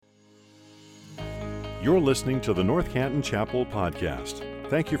You're listening to the North Canton Chapel podcast.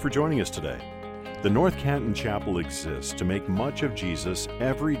 Thank you for joining us today. The North Canton Chapel exists to make much of Jesus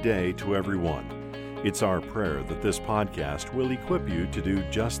every day to everyone. It's our prayer that this podcast will equip you to do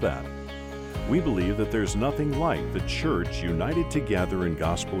just that. We believe that there's nothing like the church united together in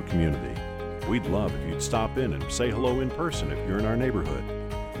gospel community. We'd love if you'd stop in and say hello in person if you're in our neighborhood.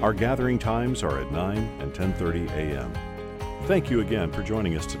 Our gathering times are at 9 and 10:30 a.m. Thank you again for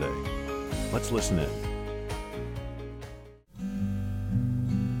joining us today. Let's listen in.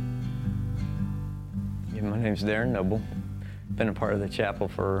 My name's Darren Noble. Been a part of the chapel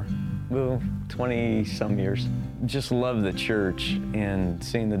for 20-some years. Just love the church and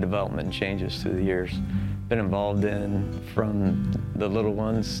seeing the development and changes through the years. Been involved in from the little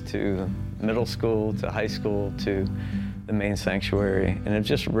ones to middle school to high school to the main sanctuary, and I've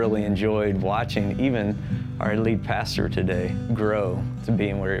just really enjoyed watching even our lead pastor today grow to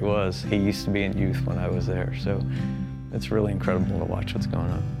being where he was. He used to be in youth when I was there, so it's really incredible to watch what's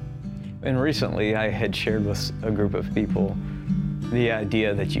going on. And recently I had shared with a group of people the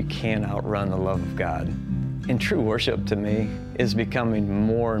idea that you can't outrun the love of God. And true worship to me is becoming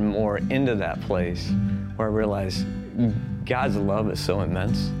more and more into that place where I realize God's love is so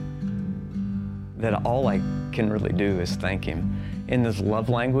immense that all I can really do is thank Him. And this love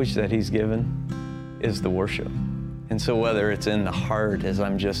language that He's given is the worship. And so whether it's in the heart as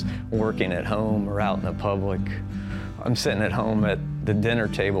I'm just working at home or out in the public, I'm sitting at home at the dinner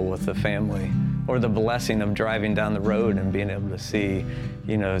table with the family, or the blessing of driving down the road and being able to see,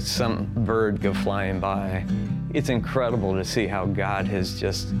 some bird go flying by. It's incredible to see how God has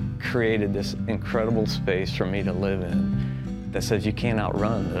just created this incredible space for me to live in that says you can't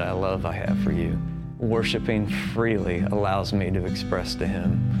outrun that love I have for you. Worshiping freely allows me to express to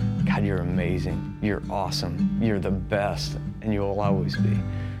Him, God, you're amazing, you're awesome, you're the best, and you will always be.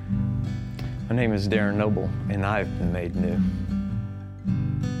 My name is Darren Noble, and I've been made new.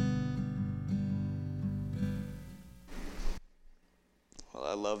 Well,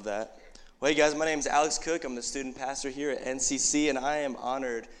 I love that. Well, hey guys, my name is Alex Cook. I'm the student pastor here at NCC, and I am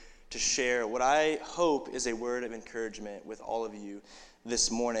honored to share what I hope is a word of encouragement with all of you this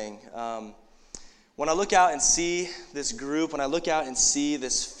morning. When I look out and see this group, when I look out and see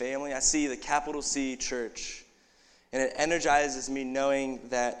this family, I see the capital C church, and it energizes me knowing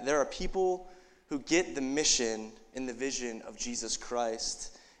that there are people who get the mission and the vision of Jesus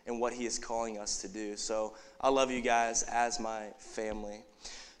Christ and what He is calling us to do. So I love you guys as my family.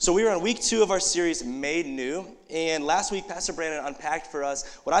 So we were on week 2 of our series, Made New, and last week Pastor Brandon unpacked for us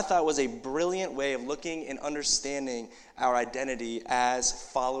what I thought was a brilliant way of looking and understanding our identity as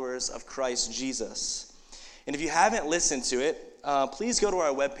followers of Christ Jesus. And if you haven't listened to it, please go to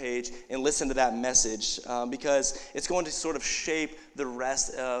our webpage and listen to that message because it's going to sort of shape the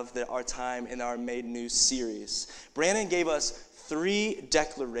rest of our time in our Made New series. Brandon gave us 3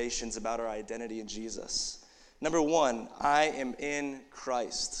 declarations about our identity in Jesus. Number 1, I am in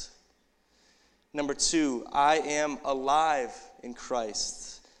Christ. Number 2, I am alive in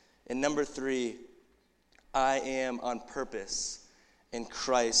Christ. And number 3, I am on purpose in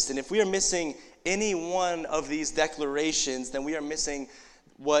Christ. And if we are missing any one of these declarations, then we are missing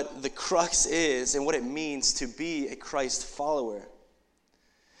what the crux is and what it means to be a Christ follower.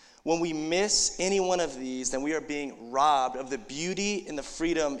 When we miss any one of these, then we are being robbed of the beauty and the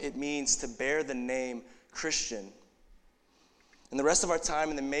freedom it means to bear the name Christian. And the rest of our time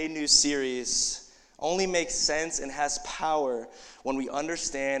in the Made New series only makes sense and has power when we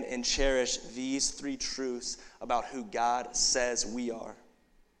understand and cherish these 3 truths about who God says we are.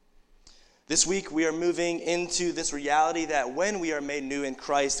 This week we are moving into this reality that when we are made new in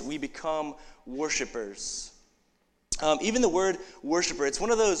Christ, we become worshipers. Even the word worshiper, it's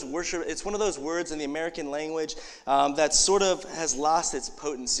one of those words in the American language that sort of has lost its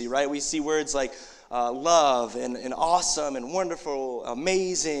potency, right? We see words like love and awesome and wonderful,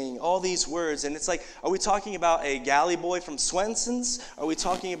 amazing, all these words. And it's like, are we talking about a galley boy from Swenson's? Are we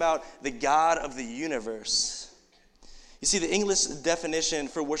talking about the God of the universe? You see, the English definition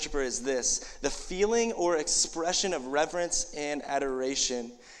for worshiper is this: the feeling or expression of reverence and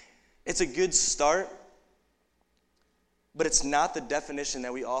adoration. It's a good start, but it's not the definition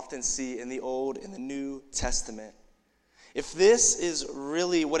that we often see in the Old and the New Testament. If this is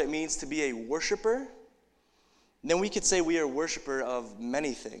really what it means to be a worshiper, then we could say we are a worshiper of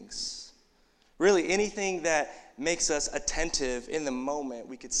many things. Really, anything that makes us attentive in the moment,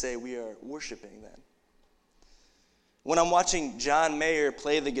 we could say we are worshiping then. When I'm watching John Mayer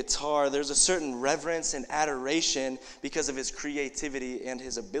play the guitar, there's a certain reverence and adoration because of his creativity and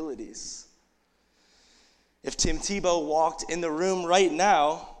his abilities. If Tim Tebow walked in the room right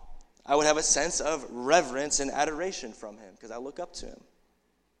now, I would have a sense of reverence and adoration from him because I look up to him.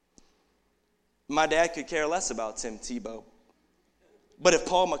 My dad could care less about Tim Tebow. But if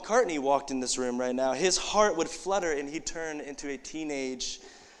Paul McCartney walked in this room right now, his heart would flutter and he'd turn into a teenage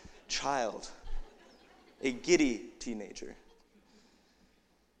child, a giddy teenager.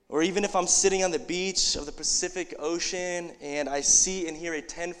 Or even if I'm sitting on the beach of the Pacific Ocean and I see and hear a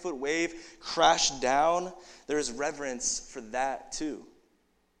 10-foot wave crash down, there is reverence for that too.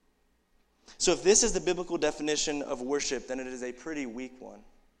 So if this is the biblical definition of worship, then it is a pretty weak one.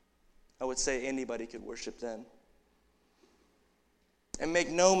 I would say anybody could worship then. And make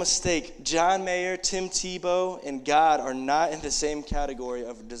no mistake, John Mayer, Tim Tebow, and God are not in the same category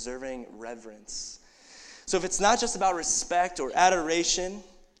of deserving reverence. So if it's not just about respect or adoration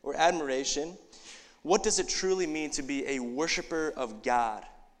or admiration, what does it truly mean to be a worshiper of God?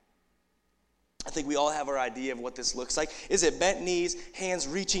 I think we all have our idea of what this looks like. Is it bent knees, hands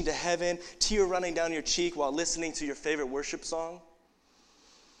reaching to heaven, tear running down your cheek while listening to your favorite worship song?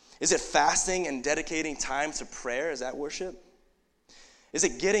 Is it fasting and dedicating time to prayer? Is that worship? Is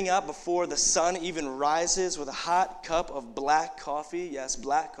it getting up before the sun even rises with a hot cup of black coffee? Yes,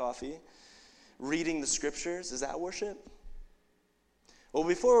 black coffee. Reading the scriptures? Is that worship? Well,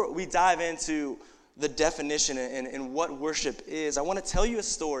 before we dive into the definition and what worship is, I want to tell you a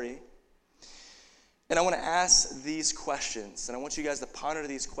story. And I want to ask these questions. And I want you guys to ponder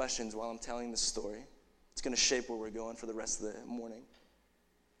these questions while I'm telling this story. It's going to shape where we're going for the rest of the morning.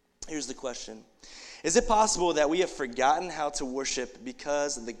 Here's the question. Is it possible that we have forgotten how to worship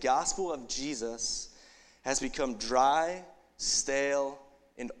because the gospel of Jesus has become dry, stale,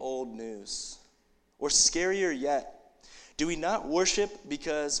 and old news? Or scarier yet, do we not worship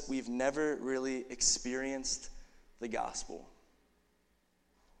because we've never really experienced the gospel?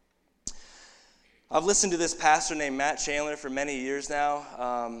 I've listened to this pastor named Matt Chandler for many years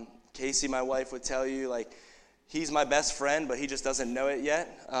now. Casey, my wife, would tell you, he's my best friend, but he just doesn't know it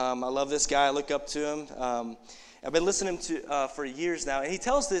yet. I love this guy. I look up to him. I've been listening to for years now, and he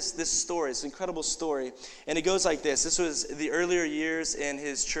tells this story, this incredible story, and it goes like this. This was the earlier years in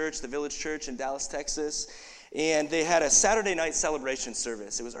his church, the Village Church in Dallas, Texas, and they had a Saturday night celebration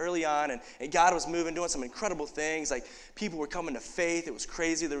service. It was early on, and God was moving, doing some incredible things. People were coming to faith. It was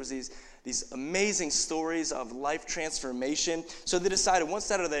crazy. There was these amazing stories of life transformation. So they decided one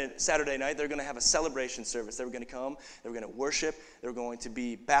Saturday night they're going to have a celebration service. They were going to come, they were going to worship, there were going to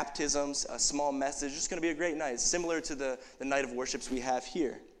be baptisms, a small message. It's going to be a great night, similar to the night of worships we have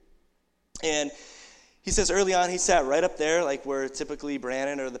here. And he says early on he sat right up there, where typically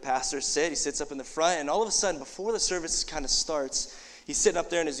Brandon or the pastors sit. He sits up in the front, and all of a sudden, before the service kind of starts, he's sitting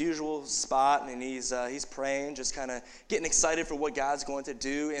up there in his usual spot, and he's praying, just kind of getting excited for what God's going to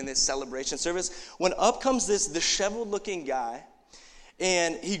do in this celebration service. When up comes this disheveled-looking guy,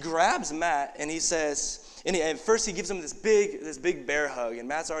 and he grabs Matt, and he says, and first he gives him this big bear hug, and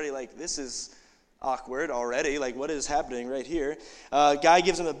Matt's already like, this is awkward already. What is happening right here? Guy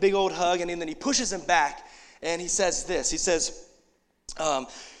gives him a big old hug, and then he pushes him back, and he says this. He says,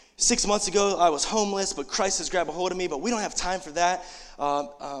 6 months ago, I was homeless, but Christ has grabbed a hold of me, but we don't have time for that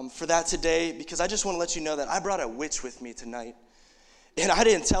today, because I just want to let you know that I brought a witch with me tonight, and I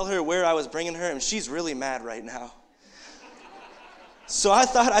didn't tell her where I was bringing her, and she's really mad right now. So I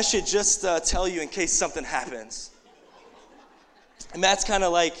thought I should just tell you in case something happens. And Matt's kind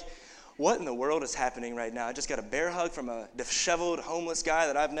of like, what in the world is happening right now? I just got a bear hug from a disheveled homeless guy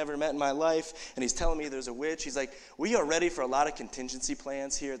that I've never met in my life, and he's telling me there's a witch. He's like, we are ready for a lot of contingency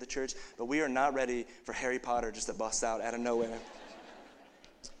plans here at the church, but we are not ready for Harry Potter just to bust out of nowhere.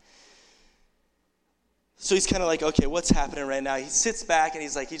 So he's kind of like, okay, what's happening right now? He sits back, and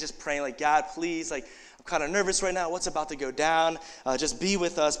he's just praying, God, please, I'm kind of nervous right now. What's about to go down? Just be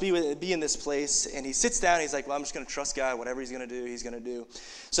with us, be in this place. And he sits down, and he's like, well, I'm just going to trust God. Whatever he's going to do, he's going to do.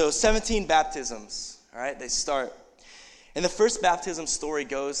 So 17 baptisms, all right, they start. And the first baptism story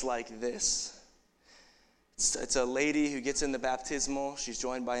goes like this. It's a lady who gets in the baptismal. She's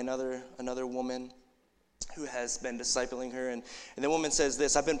joined by another woman who has been discipling her. And the woman says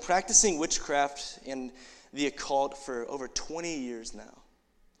this, I've been practicing witchcraft and the occult for over 20 years now.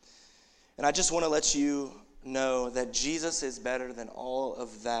 And I just want to let you know that Jesus is better than all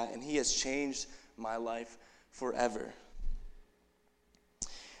of that, and he has changed my life forever.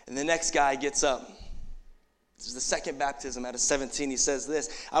 And the next guy gets up. This is the second baptism out of 17. He says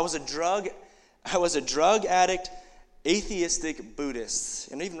this, I was a drug addict atheistic Buddhists.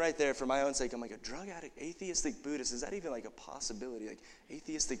 And even right there, for my own sake, I'm like, a drug addict, atheistic Buddhist, is that even like a possibility? Like,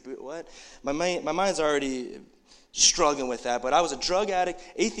 atheistic Buddhist, what? My mind's already struggling with that, but I was a drug addict,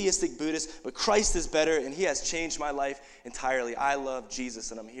 atheistic Buddhist, but Christ is better, and he has changed my life entirely. I love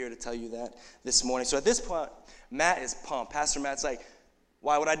Jesus, and I'm here to tell you that this morning. So at this point, Matt is pumped. Pastor Matt's like,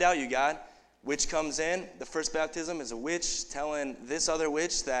 why would I doubt you, God? Witch comes in. The first baptism is a witch telling this other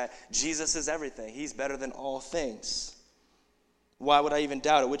witch that Jesus is everything. He's better than all things. Why would I even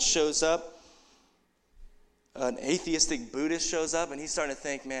doubt it? Witch shows up. An atheistic Buddhist shows up, and he's starting to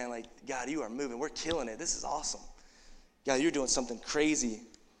think, man, like, God, you are moving. We're killing it. This is awesome. God, you're doing something crazy.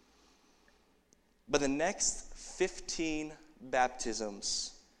 But the next 15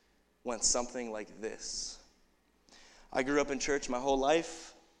 baptisms went something like this. I grew up in church my whole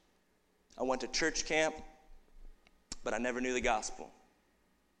life. I went to church camp, but I never knew the gospel.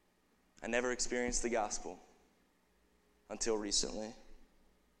 I never experienced the gospel until recently.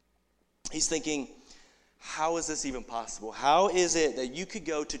 He's thinking, how is this even possible? How is it that you could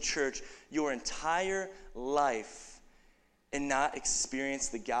go to church your entire life and not experience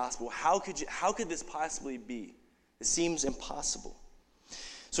the gospel? How could this possibly be? It seems impossible.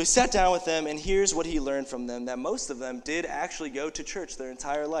 So he sat down with them, and here's what he learned from them, that most of them did actually go to church their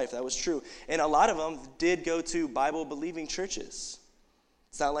entire life. That was true. And a lot of them did go to Bible-believing churches.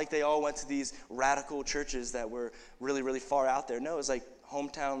 It's not like they all went to these radical churches that were really, really far out there. No, it was like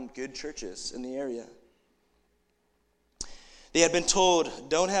hometown good churches in the area. They had been told,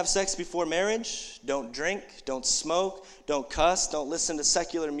 don't have sex before marriage, don't drink, don't smoke, don't cuss, don't listen to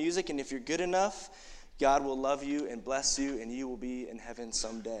secular music, and if you're good enough, God will love you and bless you, and you will be in heaven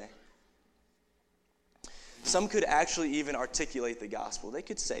someday. Some could actually even articulate the gospel. They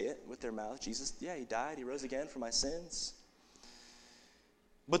could say it with their mouth. Jesus, yeah, he died, he rose again for my sins.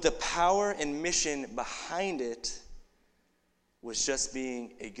 But the power and mission behind it was just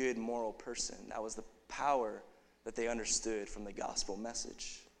being a good moral person. That was the power that they understood from the gospel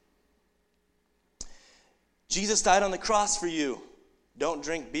message. Jesus died on the cross for you. Don't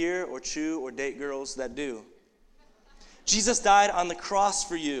drink beer or chew or date girls that do. Jesus died on the cross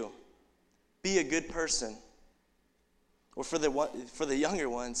for you. Be a good person. Or for the younger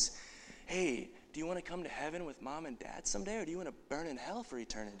ones, hey, do you want to come to heaven with mom and dad someday, or do you want to burn in hell for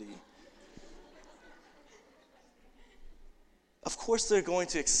eternity? Of course they're going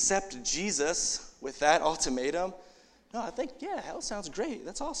to accept Jesus with that ultimatum. No, I think, yeah, hell sounds great.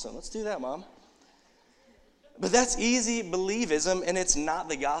 That's awesome. Let's do that, Mom. But that's easy believism, and it's not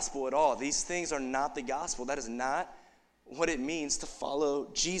the gospel at all. These things are not the gospel. That is not what it means to follow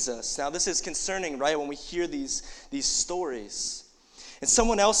Jesus. Now, this is concerning, right, when we hear these stories. And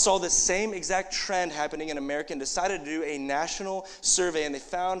someone else saw the same exact trend happening in America and decided to do a national survey, and they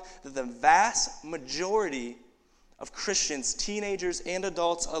found that the vast majority of Christians, teenagers and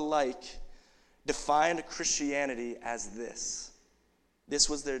adults alike, defined Christianity as this. This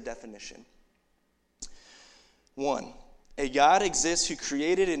was their definition. 1, a God exists who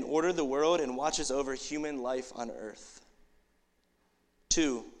created and ordered the world and watches over human life on earth.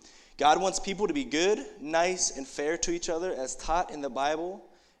 2, God wants people to be good, nice, and fair to each other as taught in the Bible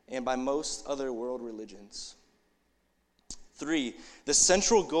and by most other world religions. 3, the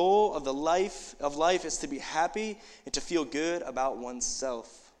central goal of life is to be happy and to feel good about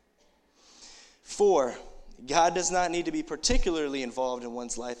oneself. 4, God does not need to be particularly involved in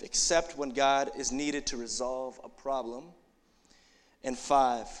one's life except when God is needed to resolve a problem. And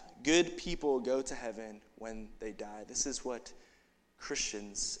 5, good people go to heaven when they die. This is what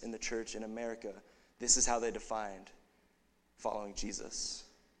Christians in the church in America, this is how they defined following Jesus.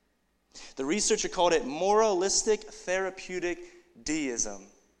 The researcher called it moralistic therapeutic deism.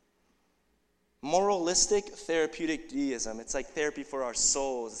 Moralistic therapeutic deism. It's like therapy for our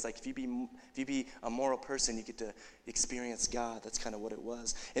souls. It's like if you be a moral person, you get to experience God. That's kind of what it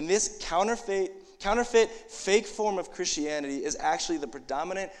was. And this counterfeit, fake form of Christianity is actually the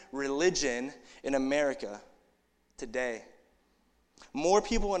predominant religion in America today. More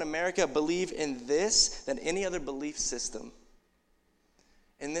people in America believe in this than any other belief system.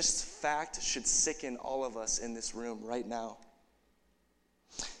 And this fact should sicken all of us in this room right now.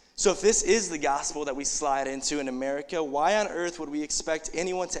 So if this is the gospel that we slide into in America, why on earth would we expect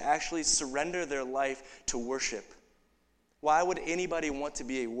anyone to actually surrender their life to worship? Why would anybody want to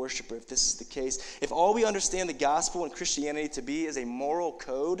be a worshiper if this is the case? If all we understand the gospel and Christianity to be is a moral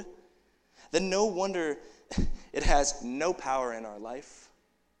code, then no wonder it has no power in our life.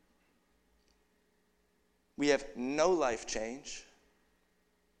 We have no life change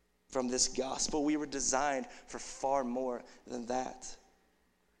from this gospel. We were designed for far more than that.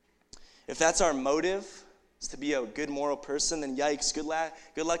 If that's our motive, is to be a good moral person, then yikes,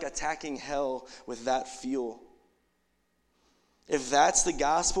 good luck attacking hell with that fuel. If that's the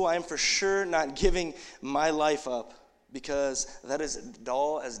gospel, I am for sure not giving my life up, because that is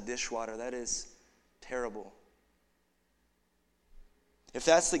dull as dishwater. That is terrible. If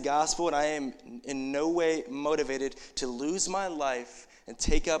that's the gospel and I am in no way motivated to lose my life and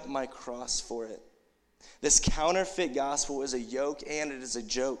take up my cross for it, this counterfeit gospel is a yoke and it is a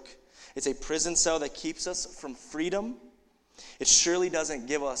joke. It's a prison cell that keeps us from freedom. It surely doesn't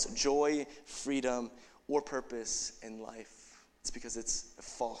give us joy, freedom, or purpose in life. It's because it's a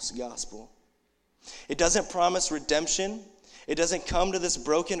false gospel. It doesn't promise redemption. It doesn't come to this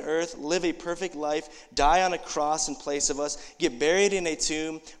broken earth, live a perfect life, die on a cross in place of us, get buried in a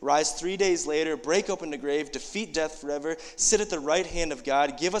tomb, rise 3 days later, break open the grave, defeat death forever, sit at the right hand of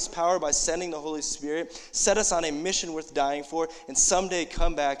God, give us power by sending the Holy Spirit, set us on a mission worth dying for, and someday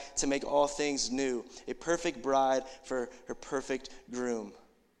come back to make all things new, a perfect bride for her perfect groom.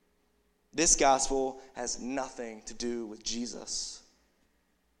 This gospel has nothing to do with Jesus.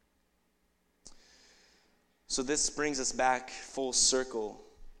 So this brings us back full circle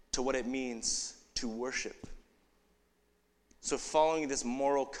to what it means to worship. So following this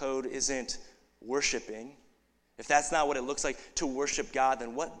moral code isn't worshiping. If that's not what it looks like to worship God,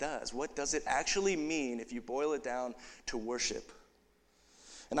 then what does? What does it actually mean if you boil it down to worship?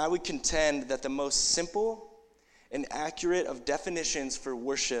 And I would contend that the most simple and accurate of definitions for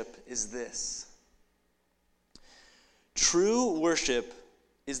worship is this. True worship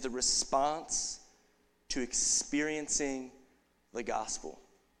is the response to experiencing the gospel.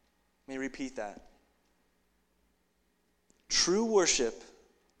 Let me repeat that. True worship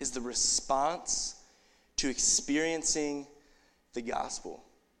is the response to experiencing the gospel.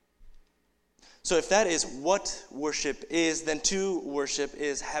 So if that is what worship is, then to worship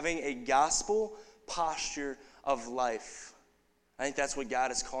is having a gospel posture of life. I think that's what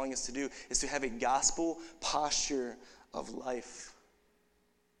God is calling us to do, is to have a gospel posture of life.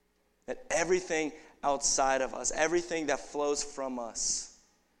 That everything outside of us, everything that flows from us,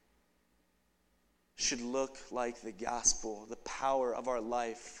 should look like the gospel. The power of our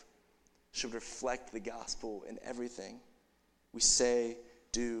life should reflect the gospel in everything we say,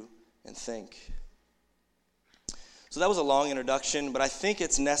 do, and think. So that was a long introduction, but I think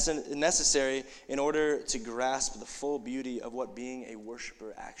it's necessary in order to grasp the full beauty of what being a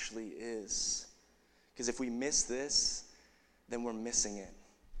worshiper actually is. Because if we miss this, then we're missing it.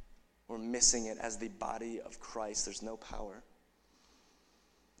 We're missing it as the body of Christ. There's no power.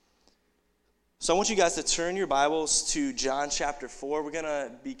 So I want you guys to turn your Bibles to John chapter 4. We're going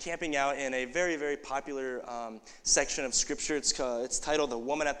to be camping out in a very, very popular section of Scripture. It's titled The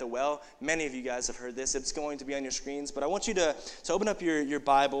Woman at the Well. Many of you guys have heard this. It's going to be on your screens. But I want you to open up your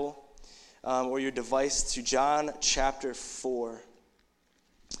Bible or your device to John chapter 4.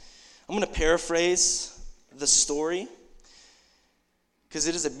 I'm going to paraphrase the story, because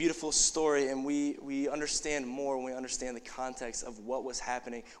it is a beautiful story, and we understand more when we understand the context of what was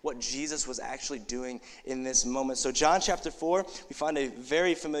happening, what Jesus was actually doing in this moment. So John chapter 4, we find a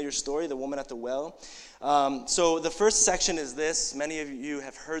very familiar story, the woman at the well. So the first section is this. Many of you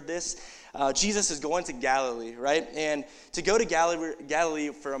have heard this. Jesus is going to Galilee, right? And to go to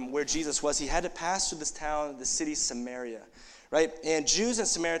Galilee from where Jesus was, he had to pass through this town, the city Samaria, right? And Jews and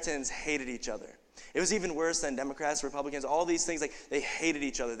Samaritans hated each other. It was even worse than Democrats, Republicans, all these things. Like, they hated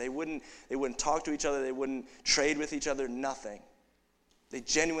each other. They wouldn't talk to each other. They wouldn't trade with each other, nothing. They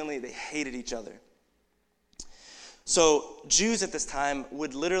hated each other. So Jews at this time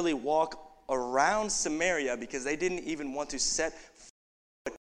would literally walk around Samaria because they didn't even want to set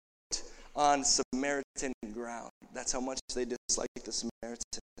foot on Samaritan ground. That's how much they disliked the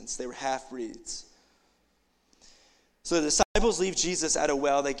Samaritans. They were half-breeds. So the disciples leave Jesus at a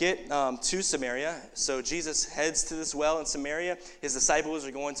well. They get to Samaria. So Jesus heads to this well in Samaria. His disciples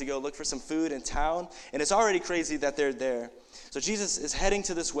are going to go look for some food in town. And it's already crazy that they're there. So Jesus is heading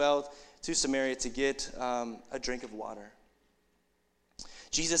to this well to Samaria to get a drink of water.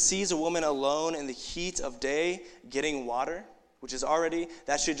 Jesus sees a woman alone in the heat of day getting water, which is already,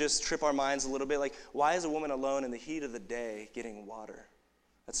 that should just trip our minds a little bit. Like, why is a woman alone in the heat of the day getting water?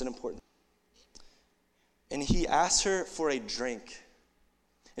 That's an important thing. And he asks her for a drink.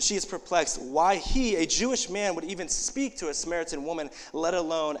 And she is perplexed why he, a Jewish man, would even speak to a Samaritan woman, let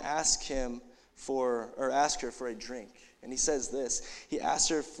alone ask her for a drink. And he says this. He asks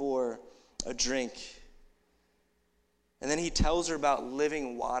her for a drink. And then he tells her about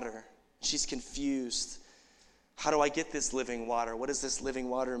living water. She's confused. How do I get this living water? What does this living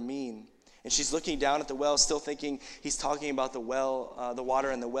water mean? And she's looking down at the well, still thinking he's talking about the well, the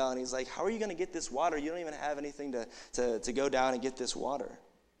water in the well. And he's like, how are you going to get this water? You don't even have anything to go down and get this water.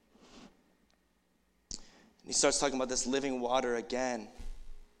 And he starts talking about this living water again.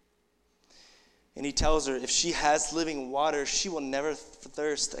 And he tells her if she has living water, she will never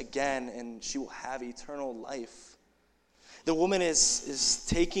thirst again, and she will have eternal life. The woman is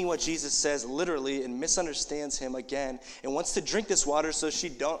taking what Jesus says literally and misunderstands him again and wants to drink this water so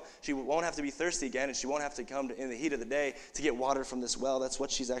she won't have to be thirsty again, and she won't have to come in the heat of the day to get water from this well. That's what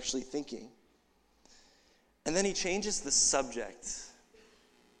she's actually thinking. And then he changes the subject.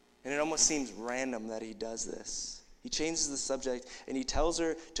 And it almost seems random that he does this. He changes the subject and he tells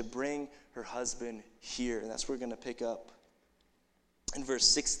her to bring her husband here. And that's where we're going to pick up in verse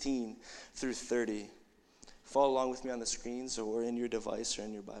 16 through 30. Follow along with me on the screens or in your device or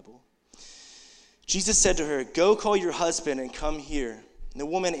in your Bible. Jesus said to her, "Go call your husband and come here." And the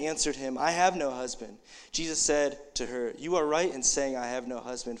woman answered him, "I have no husband." Jesus said to her, "You are right in saying I have no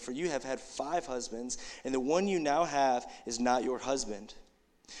husband, for you have had 5 husbands, and the one you now have is not your husband.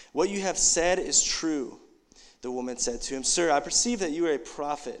 What you have said is true." The woman said to him, "Sir, I perceive that you are a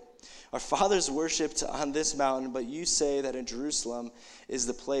prophet. Our fathers worshipped on this mountain, but you say that in Jerusalem is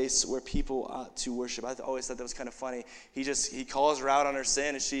the place where people ought to worship." I always thought that was kind of funny. He calls her out on her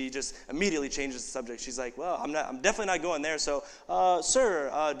sin, and she just immediately changes the subject. She's like, "Well, I'm definitely not going there. So,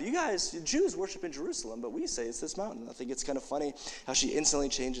 sir, do you guys Jews worship in Jerusalem? But we say it's this mountain." I think it's kind of funny how she instantly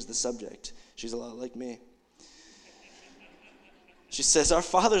changes the subject. She's a lot like me. She says, "Our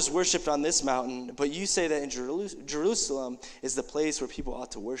fathers worshipped on this mountain, but you say that in Jerusalem is the place where people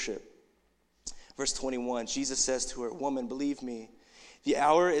ought to worship." Verse 21, Jesus says to her, "Woman, believe me, the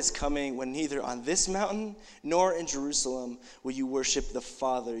hour is coming when neither on this mountain nor in Jerusalem will you worship the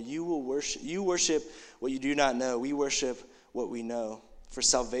Father. You worship what you do not know. We worship what we know. For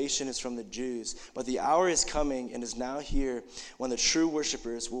salvation is from the Jews. But the hour is coming and is now here when the true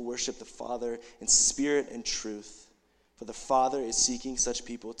worshipers will worship the Father in spirit and truth. For the Father is seeking such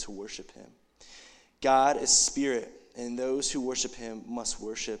people to worship him. God is spirit, and those who worship him must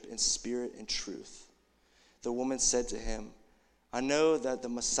worship in spirit and truth." The woman said to him, "I know that the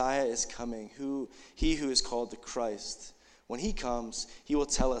Messiah is coming, he who is called the Christ. When he comes, he will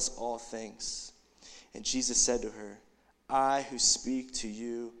tell us all things." And Jesus said to her, "I who speak to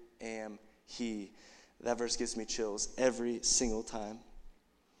you am he." That verse gives me chills every single time.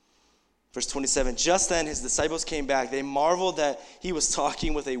 Verse 27, just then his disciples came back. They marveled that he was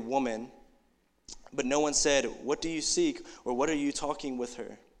talking with a woman. But no one said, "What do you seek?" or "What are you talking with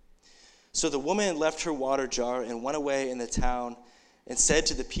her?" So the woman left her water jar and went away in the town and said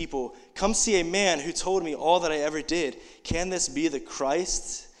to the people, "Come see a man who told me all that I ever did. Can this be the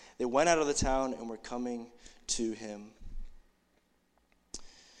Christ?" They went out of the town and were coming to him.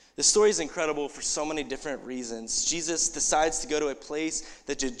 This story is incredible for so many different reasons. Jesus decides to go to a place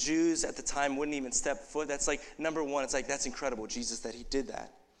that the Jews at the time wouldn't even step foot. That's like number one. It's like, that's incredible, Jesus, that he did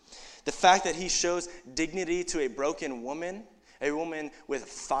that. The fact that he shows dignity to a broken woman, a woman with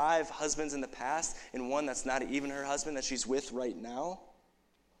 5 husbands in the past, and one that's not even her husband that she's with right now.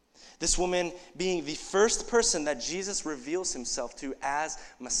 This woman being the first person that Jesus reveals himself to as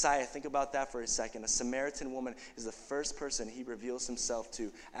Messiah. Think about that for a second. A Samaritan woman is the first person he reveals himself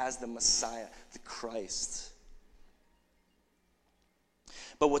to as the Messiah, the Christ.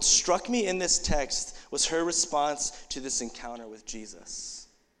 But what struck me in this text was her response to this encounter with Jesus.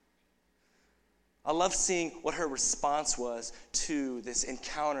 I love seeing what her response was to this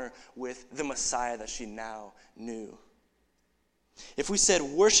encounter with the Messiah that she now knew. If we said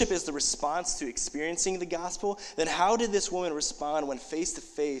worship is the response to experiencing the gospel, then how did this woman respond when face to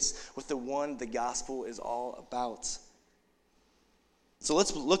face with the one the gospel is all about? So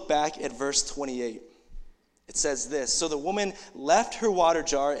let's look back at verse 28. It says this, "So the woman left her water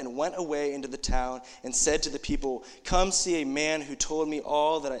jar and went away into the town and said to the people, 'Come see a man who told me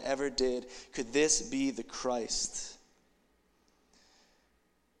all that I ever did. Could this be the Christ?'"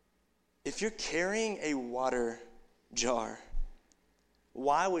 If you're carrying a water jar,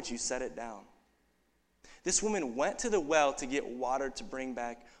 why would you set it down? This woman went to the well to get water to bring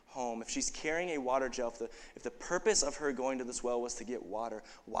back home. If she's carrying a water jar, if the purpose of her going to this well was to get water,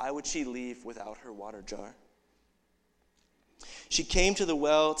 why would she leave without her water jar? She came to the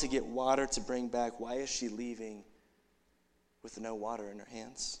well to get water to bring back. Why is she leaving with no water in her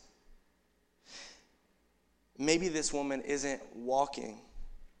hands? Maybe this woman isn't walking.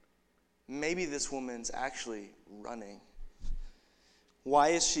 Maybe this woman's actually running. Why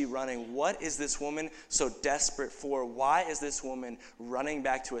is she running? What is this woman so desperate for? Why is this woman running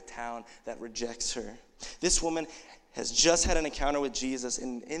back to a town that rejects her? This woman has just had an encounter with Jesus,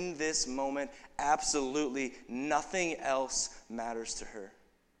 and in this moment, absolutely nothing else matters to her.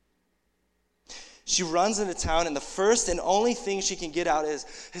 She runs into town, and the first and only thing she can get out is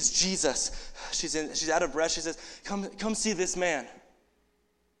Jesus. She's out of breath. She says, come see this man.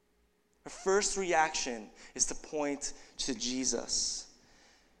 Her first reaction is to point to Jesus.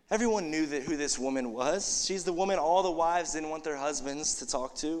 Everyone knew who this woman was. She's the woman all the wives didn't want their husbands to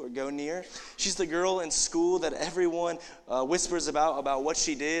talk to or go near. She's the girl in school that everyone whispers about what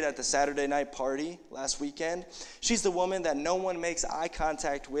she did at the Saturday night party last weekend. She's the woman that no one makes eye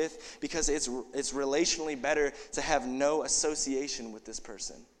contact with because it's relationally better to have no association with this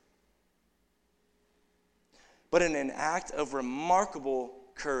person. But in an act of remarkable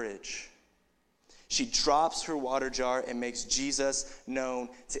courage, she drops her water jar and makes Jesus known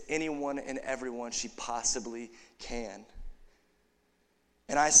to anyone and everyone she possibly can.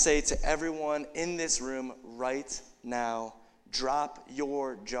 And I say to everyone in this room right now, drop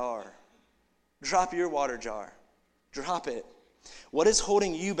your jar. Drop your water jar. Drop it. What is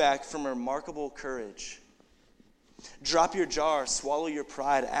holding you back from remarkable courage? Drop your jar, swallow your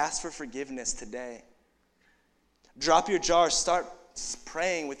pride, ask for forgiveness today. Drop your jar, start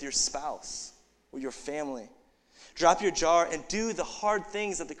praying with your spouse, with your family. Drop your jar and do the hard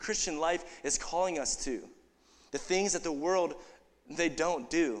things that the Christian life is calling us to. The things that the world, they don't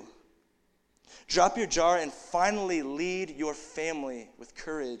do. Drop your jar and finally lead your family with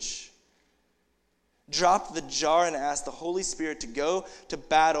courage. Drop the jar and ask the Holy Spirit to go to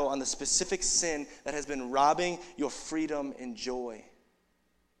battle on the specific sin that has been robbing your freedom and joy.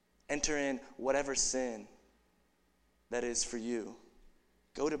 Enter in whatever sin that is for you.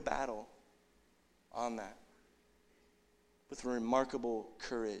 Go to battle on that with remarkable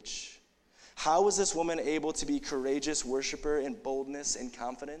courage. How was this woman able to be courageous worshiper in boldness and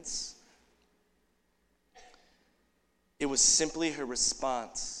confidence? It was simply her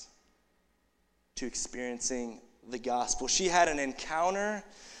response to experiencing the gospel. She had an encounter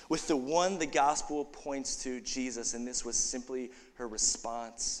with the one the gospel points to, Jesus, and this was simply her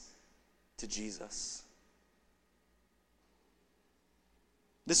response to Jesus.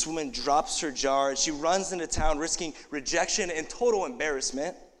 This woman drops her jar and she runs into town risking rejection and total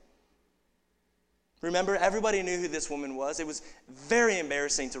embarrassment. Remember, everybody knew who this woman was. It was very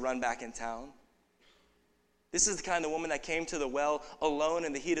embarrassing to run back in town. This is the kind of woman that came to the well alone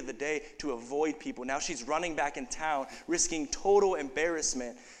in the heat of the day to avoid people. Now she's running back in town, risking total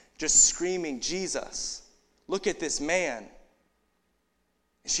embarrassment, just screaming, Jesus, look at this man.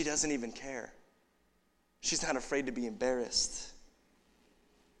 And she doesn't even care. She's not afraid to be embarrassed.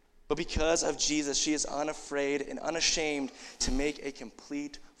 But because of Jesus, she is unafraid and unashamed to make a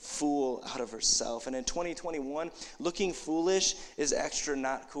complete fool out of herself. And in 2021, looking foolish is extra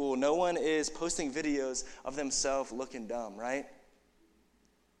not cool. No one is posting videos of themselves looking dumb, right?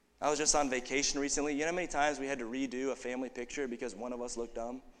 I was just on vacation recently. You know how many times we had to redo a family picture because one of us looked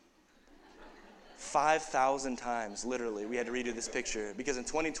dumb? 5,000 times, literally, we had to redo this picture. Because in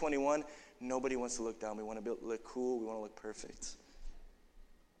 2021, nobody wants to look dumb. We want to look cool. We want to look perfect.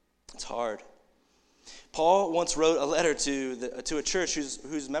 It's hard. Paul once wrote a letter to a church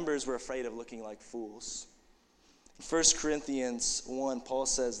whose members were afraid of looking like fools. In 1 Corinthians 1, Paul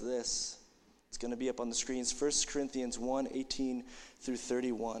says this. It's going to be up on the screens. 1 Corinthians 1, 18 through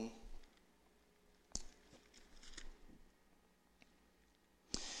 31.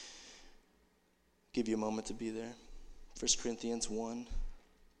 Give you a moment to be there. 1 Corinthians 1,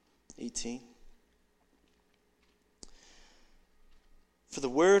 18. For the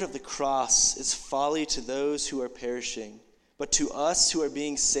word of the cross is folly to those who are perishing, but to us who are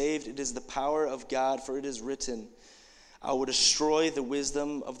being saved it is the power of God, for it is written, I will destroy the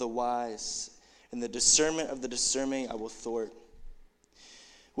wisdom of the wise, and the discernment of the discerning I will thwart.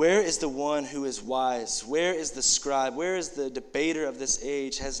 Where is the one who is wise? Where is the scribe? Where is the debater of this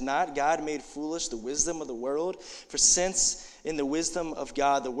age? Has not God made foolish the wisdom of the world? For since in the wisdom of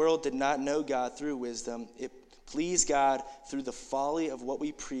God the world did not know God through wisdom, it please God through the folly of what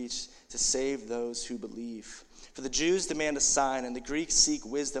we preach to save those who believe. For the Jews demand a sign and the Greeks seek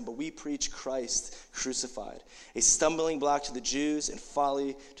wisdom, but we preach Christ crucified, a stumbling block to the Jews and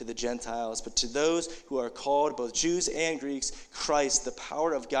folly to the Gentiles. But to those who are called, both Jews and Greeks, Christ, the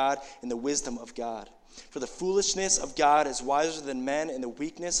power of God and the wisdom of God. For the foolishness of God is wiser than men, and the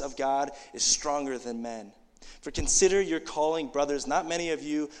weakness of God is stronger than men. For consider your calling, brothers. Not many of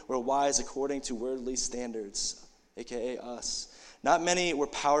you were wise according to worldly standards, a.k.a. us. Not many were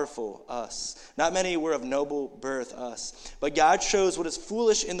powerful, us. Not many were of noble birth, us. But God chose what is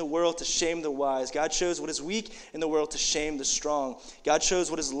foolish in the world to shame the wise. God chose what is weak in the world to shame the strong. God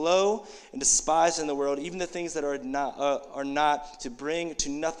chose what is low and despised in the world, even the things that are not, to bring to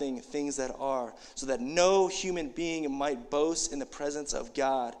nothing things that are, so that no human being might boast in the presence of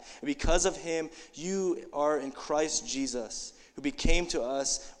God. And because of him, you are in Christ Jesus, who became to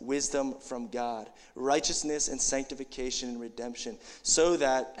us wisdom from God, righteousness and sanctification and redemption, so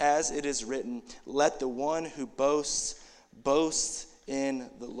that, as it is written, let the one who boasts, boast in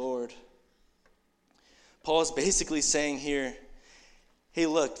the Lord. Paul is basically saying here, hey,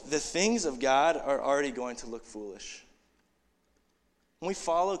 look, the things of God are already going to look foolish. When we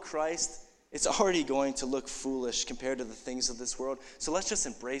follow Christ, it's already going to look foolish compared to the things of this world. So let's just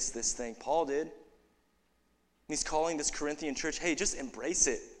embrace this thing. Paul did. He's calling this Corinthian church, hey, just embrace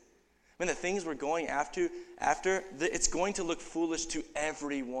it. I mean, the things we're going after, it's going to look foolish to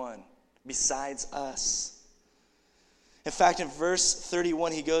everyone besides us. In fact, in verse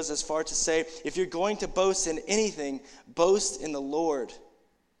 31, he goes as far to say, if you're going to boast in anything, boast in the Lord.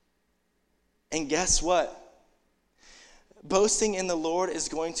 And guess what? Boasting in the Lord is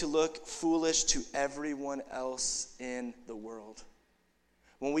going to look foolish to everyone else in the world.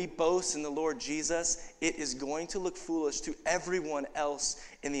 When we boast in the Lord Jesus, it is going to look foolish to everyone else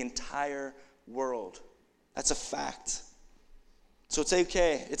in the entire world. That's a fact. So it's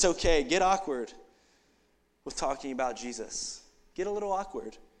okay. It's okay. Get awkward with talking about Jesus. Get a little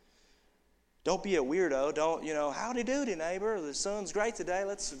awkward. Don't be a weirdo. Don't, howdy doody, neighbor. The sun's great today.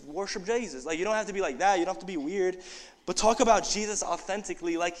 Let's worship Jesus. You don't have to be like that. You don't have to be weird. But talk about Jesus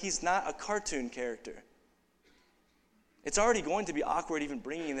authentically like he's not a cartoon character. It's already going to be awkward even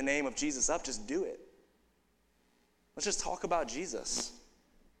bringing the name of Jesus up. Just do it. Let's just talk about Jesus.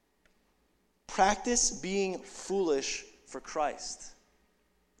 Practice being foolish for Christ.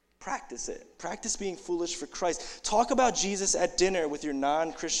 Practice it. Practice being foolish for Christ. Talk about Jesus at dinner with your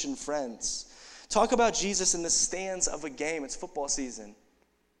non-Christian friends. Talk about Jesus in the stands of a game. It's football season.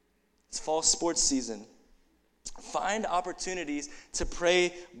 It's fall sports season. Find opportunities to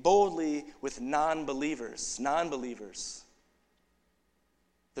pray boldly with non-believers.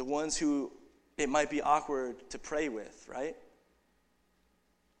 The ones who it might be awkward to pray with, right?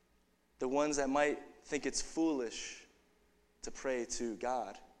 The ones that might think it's foolish to pray to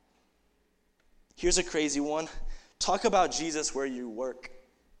God. Here's a crazy one. Talk about Jesus where you work.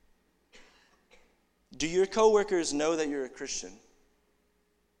 Do your coworkers know that you're a Christian?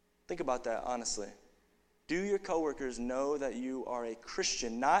 Think about that honestly. Do your coworkers know that you are a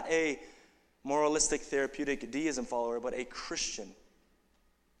Christian? Not a moralistic, therapeutic deism follower, but a Christian.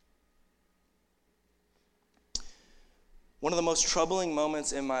 One of the most troubling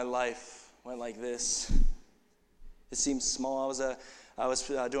moments in my life went like this. It seems small. I was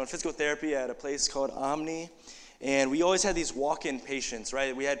doing physical therapy at a place called Omni, and we always had these walk-in patients,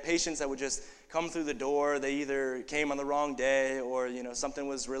 right? We had patients that would just come through the door. They either came on the wrong day or, something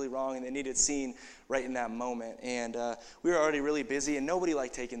was really wrong and they needed seen right in that moment. And we were already really busy, and nobody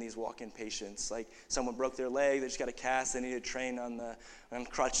liked taking these walk-in patients. Like someone broke their leg, they just got a cast, they needed trained on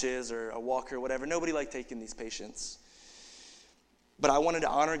crutches or a walker or whatever. Nobody liked taking these patients. But I wanted to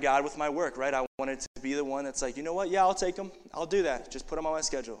honor God with my work, right? I wanted to be the one that's like, you know what? Yeah, I'll take them. I'll do that. Just put them on my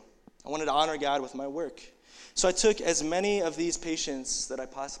schedule. I wanted to honor God with my work. So I took as many of these patients that I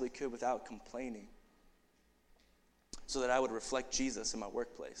possibly could without complaining, so that I would reflect Jesus in my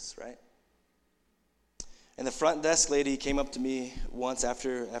workplace, right? And the front desk lady came up to me once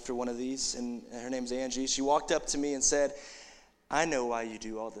after one of these, and her name's Angie. She walked up to me and said, I know why you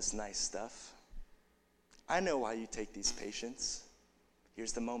do all this nice stuff. I know why you take these patients.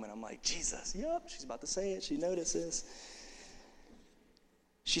 Here's the moment. I'm like, Jesus, yep, she's about to say it. She notices.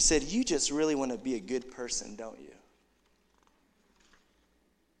 She said, you just really want to be a good person, don't you?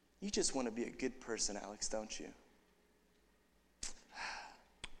 You just want to be a good person, Alex, don't you?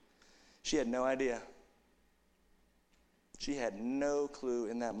 She had no idea. She had no clue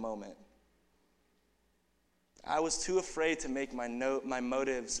in that moment. I was too afraid to make my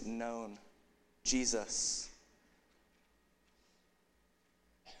motives known. Jesus.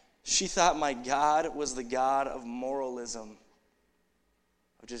 She thought my God was the God of moralism,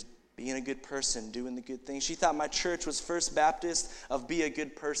 of just being a good person, doing the good things. She thought my church was First Baptist of be a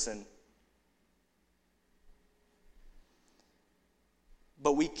good person.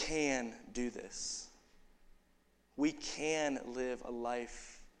 But we can do this. We can live a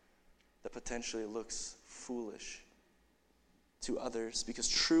life that potentially looks foolish to others, because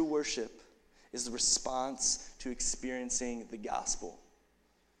true worship is the response to experiencing the gospel.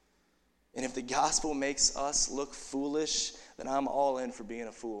 And if the gospel makes us look foolish, then I'm all in for being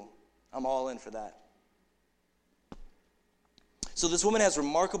a fool. I'm all in for that. So this woman has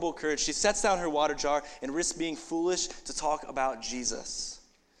remarkable courage. She sets down her water jar and risks being foolish to talk about Jesus.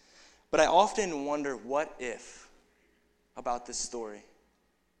 But I often wonder, what if about this story?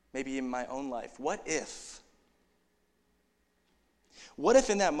 Maybe in my own life. What if? What if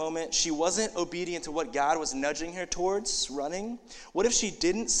in that moment she wasn't obedient to what God was nudging her towards running? What if she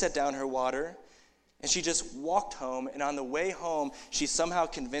didn't set down her water and she just walked home, and on the way home she somehow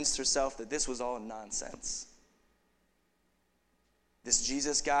convinced herself that this was all nonsense? This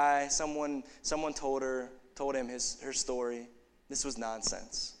Jesus guy, someone told him her story. This was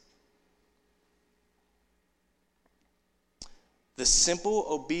nonsense. The simple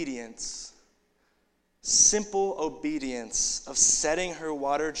obedience of setting her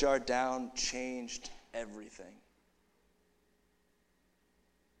water jar down changed everything.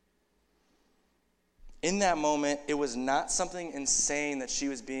 In that moment, it was not something insane that she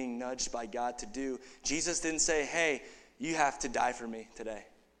was being nudged by God to do. Jesus didn't say, hey, you have to die for me today.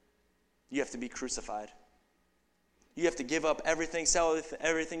 You have to be crucified. You have to give up everything, sell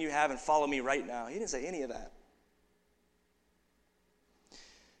everything you have, and follow me right now. He didn't say any of that.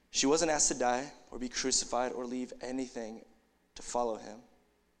 She wasn't asked to die or be crucified or leave anything to follow him.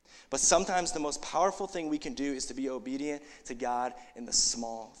 But sometimes the most powerful thing we can do is to be obedient to God in the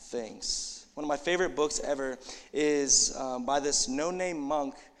small things. One of my favorite books ever is by this no-name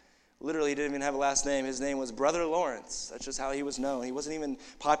monk. Literally, he didn't even have a last name. His name was Brother Lawrence. That's just how he was known. He wasn't even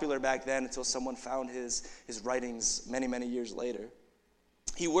popular back then until someone found his writings many, many years later.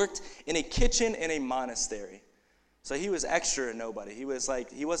 He worked in a kitchen in a monastery. So he was extra nobody. He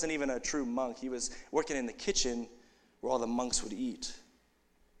wasn't even a true monk. He was working in the kitchen where all the monks would eat,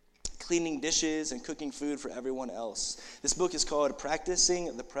 cleaning dishes and cooking food for everyone else. This book is called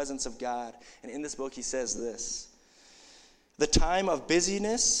Practicing the Presence of God. And in this book, he says this: the time of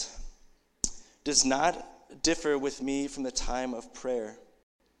busyness does not differ with me from the time of prayer,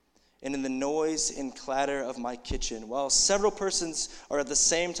 and in the noise and clatter of my kitchen. While several persons are at the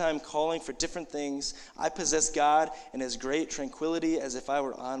same time calling for different things, I possess God in as great tranquility as if I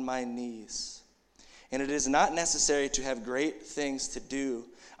were on my knees. And it is not necessary to have great things to do.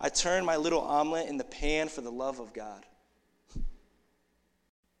 I turn my little omelet in the pan for the love of God.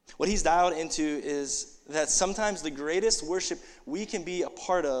 What he's dialed into is that sometimes the greatest worship we can be a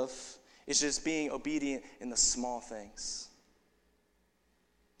part of is just being obedient in the small things.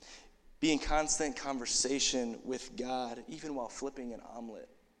 Be in constant conversation with God, even while flipping an omelet.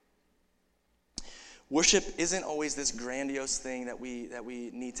 Worship isn't always this grandiose thing that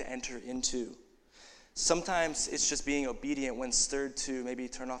we need to enter into. Sometimes it's just being obedient when stirred to maybe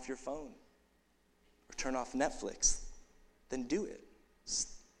turn off your phone or turn off Netflix. Then do it.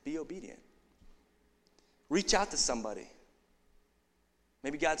 Be obedient. Reach out to somebody.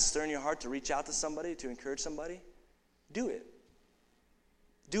 Maybe God's stirring your heart to reach out to somebody, to encourage somebody. Do it.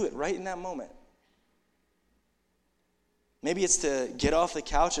 Do it right in that moment. Maybe it's to get off the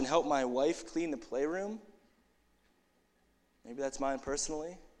couch and help my wife clean the playroom. Maybe that's mine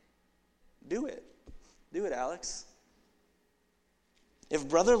personally. Do it. Do it, Alex. If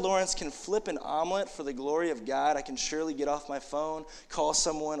Brother Lawrence can flip an omelet for the glory of God, I can surely get off my phone, call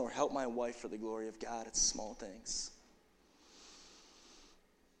someone, or help my wife for the glory of God. It's small things.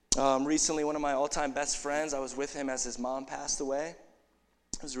 Recently, one of my all-time best friends, I was with him as his mom passed away.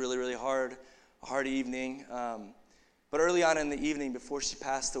 It was really, really hard evening. But early on in the evening, before she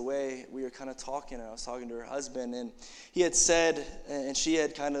passed away, we were kind of talking, and I was talking to her husband, and he had said, and she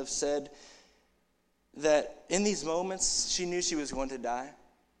had kind of said, that in these moments, she knew she was going to die.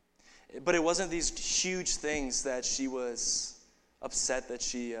 But it wasn't these huge things that she was upset that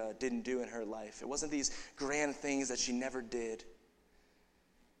she didn't do in her life. It wasn't these grand things that she never did.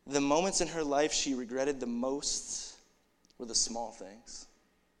 The moments in her life she regretted the most were the small things.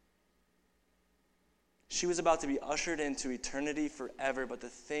 She was about to be ushered into eternity forever, but the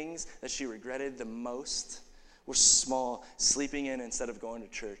things that she regretted the most were small. Sleeping in instead of going to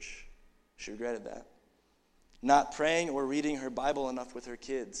church. She regretted that. Not praying or reading her Bible enough with her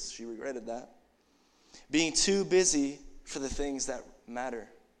kids. She regretted that. Being too busy for the things that matter.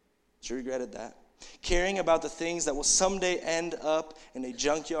 She regretted that. Caring about the things that will someday end up in a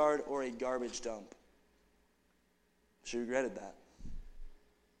junkyard or a garbage dump. She regretted that.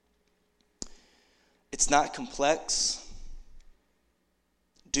 It's not complex.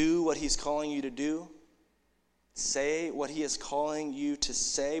 Do what he's calling you to do. Say what he is calling you to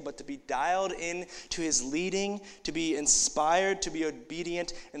say, but to be dialed in to his leading, to be inspired, to be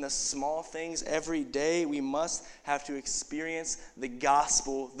obedient in the small things every day, we must have to experience the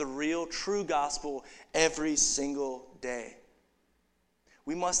gospel, the real, true gospel, every single day.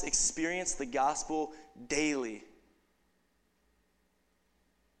 We must experience the gospel daily.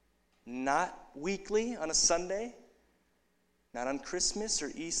 Not weekly on a Sunday, not on Christmas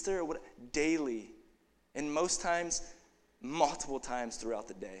or Easter, or what, daily. And most times, multiple times throughout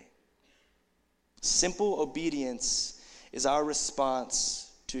the day. Simple obedience is our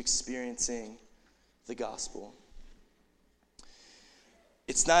response to experiencing the gospel.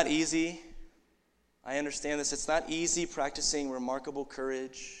 It's not easy. I understand this. It's not easy practicing remarkable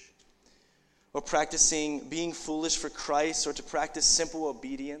courage or practicing being foolish for Christ or to practice simple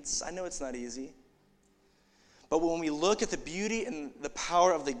obedience. I know it's not easy. But when we look at the beauty and the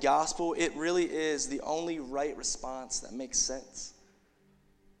power of the gospel, it really is the only right response that makes sense.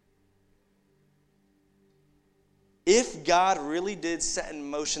 If God really did set in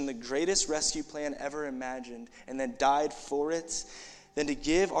motion the greatest rescue plan ever imagined and then died for it, then to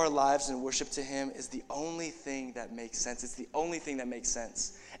give our lives in worship to him is the only thing that makes sense. It's the only thing that makes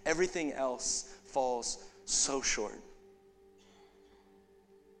sense. Everything else falls so short.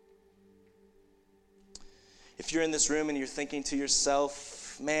 If you're in this room and you're thinking to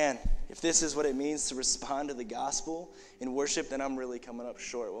yourself, man, if this is what it means to respond to the gospel in worship, then I'm really coming up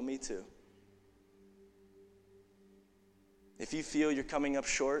short. Well, me too. If you feel you're coming up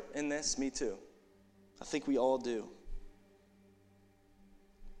short in this, me too. I think we all do.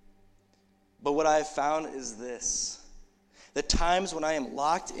 But what I have found is this. The times when I am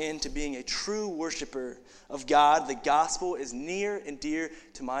locked into being a true worshiper of God, the gospel is near and dear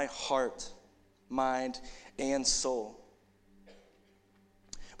to my heart, mind, and soul.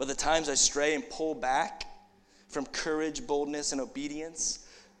 But the times I stray and pull back from courage, boldness, and obedience,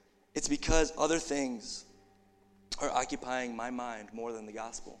 it's because other things are occupying my mind more than the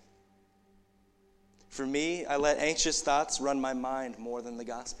gospel. For me, I let anxious thoughts run my mind more than the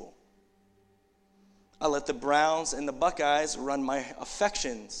gospel. I let the Browns and the Buckeyes run my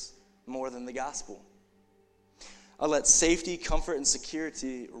affections more than the gospel. I let safety, comfort, and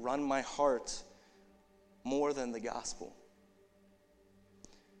security run my heart more than the gospel.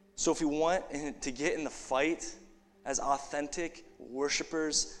 So if we want to get in the fight as authentic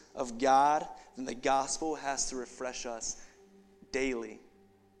worshipers of God, then the gospel has to refresh us daily.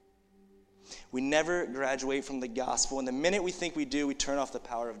 We never graduate from the gospel, and the minute we think we do, we turn off the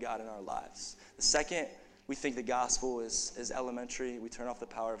power of God in our lives. The second we think the gospel is elementary, we turn off the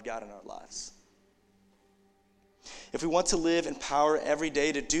power of God in our lives. If we want to live in power every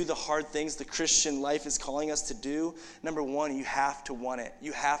day to do the hard things the Christian life is calling us to do, number one, you have to want it.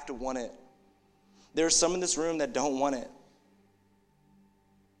 You have to want it. There are some in this room that don't want it.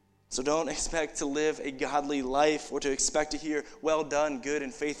 So don't expect to live a godly life or to expect to hear, well done, good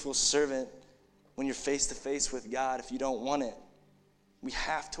and faithful servant, when you're face to face with God if you don't want it. We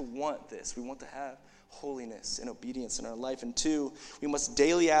have to want this. We want to have holiness and obedience in our life. And two, we must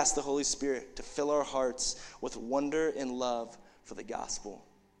daily ask the Holy Spirit to fill our hearts with wonder and love for the gospel.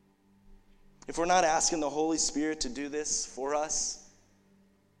 If we're not asking the Holy Spirit to do this for us,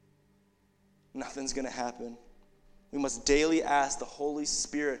 nothing's going to happen. We must daily ask the Holy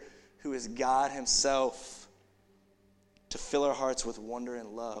Spirit, who is God himself, to fill our hearts with wonder and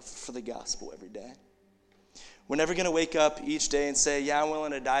love for the gospel every day. We're never going to wake up each day and say, yeah, I'm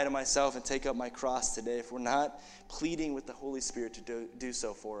willing to die to myself and take up my cross today if we're not pleading with the Holy Spirit to do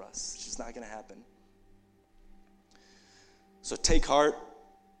so for us. It's just not going to happen. So take heart.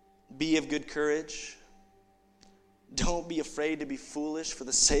 Be of good courage. Don't be afraid to be foolish for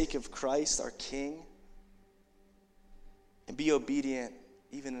the sake of Christ, our King. And be obedient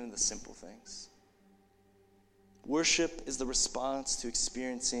even in the simple things. Worship is the response to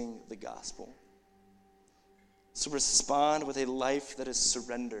experiencing the gospel. So respond with a life that is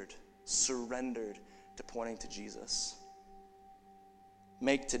surrendered to pointing to Jesus.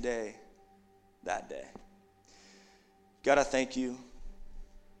 Make today that day. God, I thank you.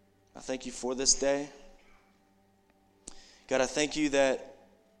 I thank you for this day. God, I thank you that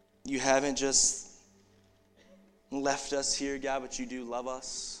you haven't just left us here, God, but you do love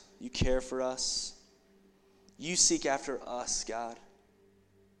us. You care for us. You seek after us, God.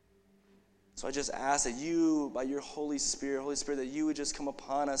 So I just ask that you, by your Holy Spirit, that you would just come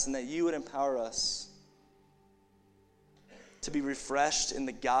upon us and that you would empower us to be refreshed in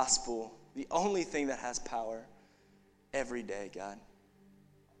the gospel, the only thing that has power every day, God.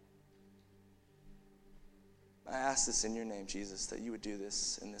 I ask this in your name, Jesus, that you would do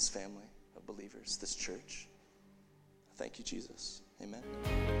this in this family of believers, this church. Thank you, Jesus. Amen.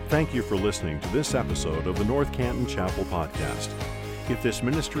 Thank you for listening to this episode of the North Canton Chapel Podcast. If this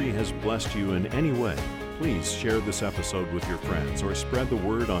ministry has blessed you in any way, please share this episode with your friends or spread the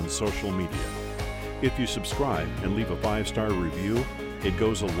word on social media. If you subscribe and leave a 5-star review, it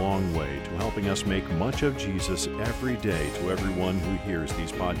goes a long way to helping us make much of Jesus every day to everyone who hears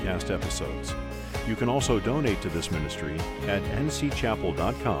these podcast episodes. You can also donate to this ministry at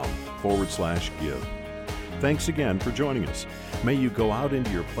ncchapel.com/give. Thanks again for joining us. May you go out into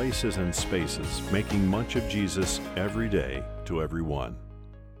your places and spaces, making much of Jesus every day to everyone.